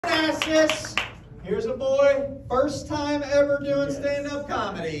Manassas. Here's a boy, first time ever doing stand-up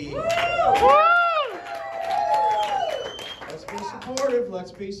comedy.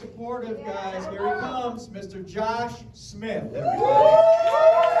 Let's be supportive, guys. Here he comes, Mr. Josh Smith, everybody.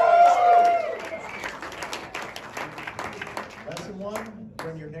 Lesson 1,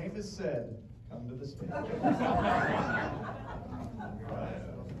 when your name is said, come to the stage.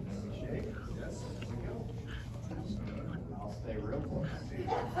 Yes, here we go. I'll stay real close.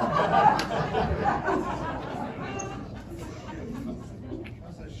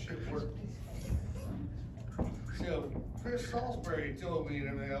 How's that shit work? So, Chris Salisbury told me and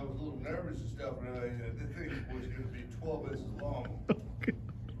everything, I was a little nervous and stuff, and I didn't think it was going to be 12 inches long. I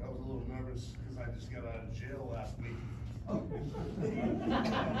was a little nervous because I just got out of jail last week.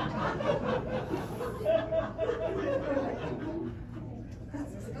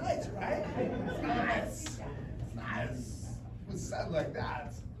 That's nice, right? It's nice. It's nice. It would sound like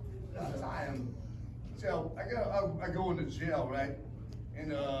that. That's I am. So I go into jail, right?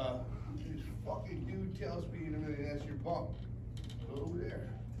 And this fucking dude tells me, and everything, that's your bunk. Go over there.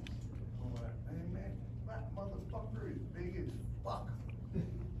 I'm like, hey man, that motherfucker is big as fuck.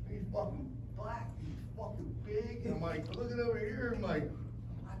 He's fucking black. He's fucking big. And I'm like, looking over here, I'm like,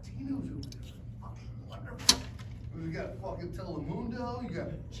 Latinos are fucking wonderful. You got fucking Telemundo, you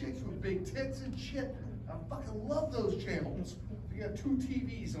got chicks with big tits and shit. I fucking love those channels. You got 2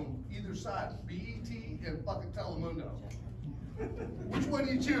 TVs on either side, BET and fucking Telemundo. Which one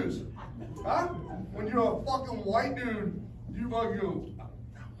do you choose? Huh? When you're a fucking white dude, you fucking go,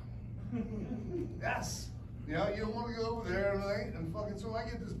 yes. You know, you don't want to go over there and everything, and fucking, so I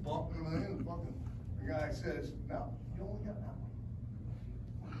get this bump and everything, and fucking, the guy says, no, you only got that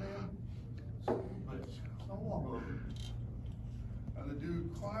one. Man, bitch. So I walk over, and the dude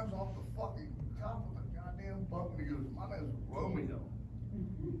climbs off the fucking top of the goddamn bump, and he goes, my name's Romeo.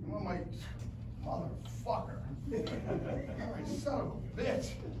 And I'm like, motherfucker. I'm like, son of a bitch.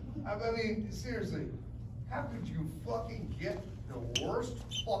 I mean, seriously, how could you fucking get the worst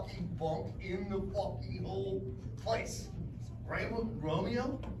fucking bunk in the fucking whole place?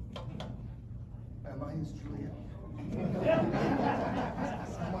 Romeo? And my name's Juliet.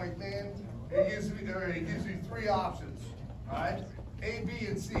 I'm like, man, he gives me 3 options, all right? A, B,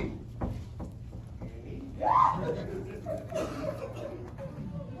 and C.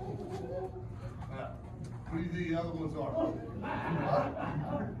 What do you think the other ones are?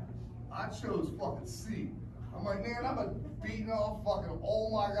 I chose fucking C. I'm like, man, I've been beating off fucking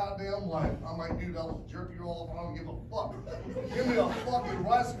all my goddamn life. I'm like, dude, I'll jerk you off. I don't give a fuck. Give me a fucking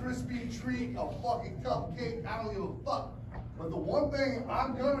Rice Krispie treat, a fucking cupcake. I don't give a fuck. But the one thing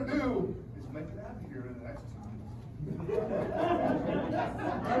I'm gonna do is make it out of here in the next 2 minutes.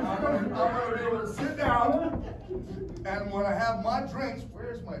 I'm gonna be able to sit down, and when I have my drinks,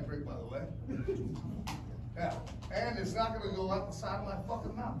 where's my drink, by the way? Yeah, and it's not gonna go out the side of my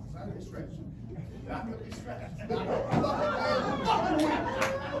fucking mouth. It's not gonna be stretched. Not gonna be stretched. Not gonna be fucking.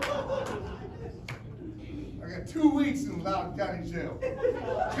 I got 2 weeks in Loudoun County Jail.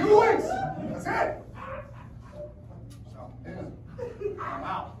 2 weeks. That's it. So, yeah, I'm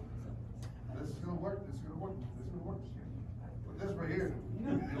out. This is gonna work. This is gonna work. This is gonna work. But this right here, you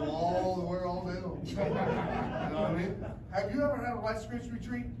go all the way all day long. You know what I mean? Have you ever had a Rice Krispie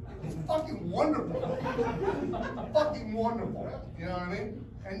treat? It's fucking wonderful. Fucking wonderful. You know what I mean?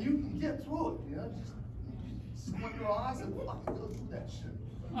 And you can get through it, you know? Just squint your eyes and fucking go through that shit.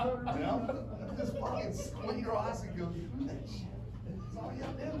 You know? Just fucking squint your eyes and go through that shit. That's all you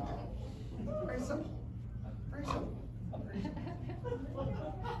have to do. Very simple. Very simple. Very simple.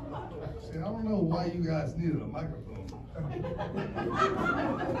 See, I don't know why you guys needed a microphone.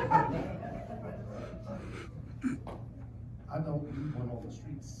 I don't need one on the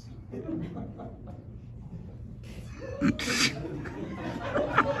streets. Oh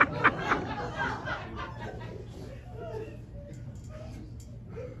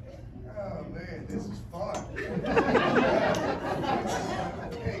man, this is fun.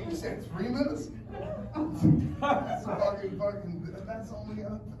 Hey, you said 3 minutes? That's fucking, that's only,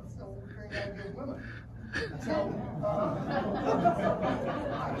 that's the only thing I give women. So,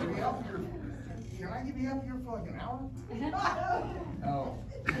 I'll give you up here. Can I give you up here for like an hour? No.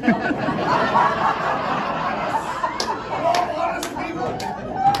 Honest people.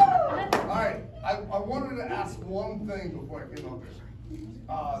 All right, I wanted to ask one thing before I came up here.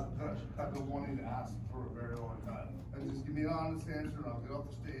 That I've been wanting to ask for a very long time. And just give me an honest answer and I'll get off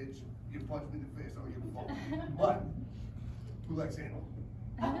the stage. You punch me in the face, I don't give a fuck. But, who likes anal?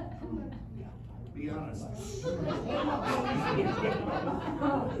 Be honest. Who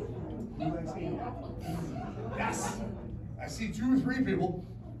likes anal? Yes! I see 2 or 3 people.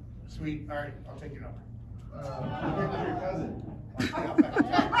 Sweet. All right, I'll take your number. Your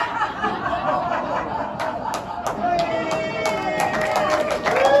cousin.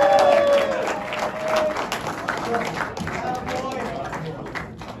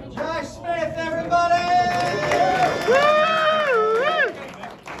 Josh Smith, everybody!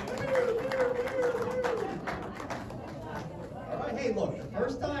 All right, hey, look, the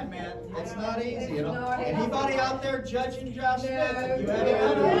first time, man, it's not easy. You know, anybody out there judging Josh Smith? If you haven't done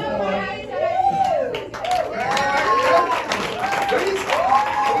it before,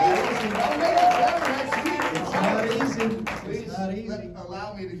 it's not easy.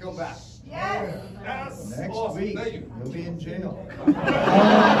 Allow me to go back. Yes. Yes. Next Awesome. week, Thank you. you'll be in jail.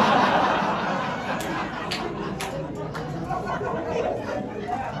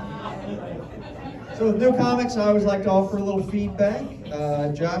 So with new comics, I always like to offer a little feedback.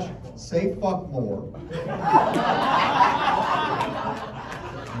 Josh, say fuck more.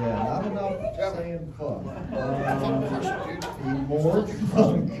 Yeah, not enough saying fuck. Be more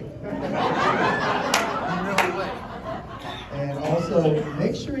drunk. And also,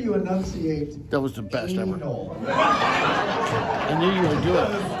 make sure you enunciate. That was the best ever. Anal. I knew you would do it.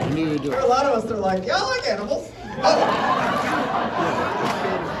 I knew you would do For it. a lot of us, they're like, yeah, I like animals.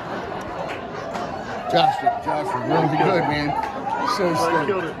 Josh was really good, man. So I slick.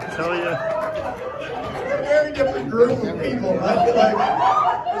 killed it, tell ya. They're a very different group of people, right? Be like,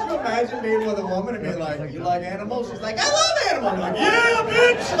 could you imagine being with a woman and being like, you like animals? She's like, I love animals. I'm like, yeah,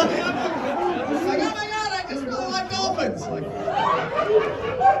 bitch. She's like, oh my God, I just really like dolphins. Like,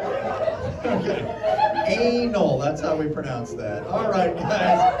 anal, that's how we pronounce that. All right,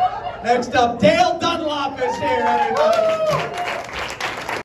 guys. Next up, Dale Dunlop is here, everybody.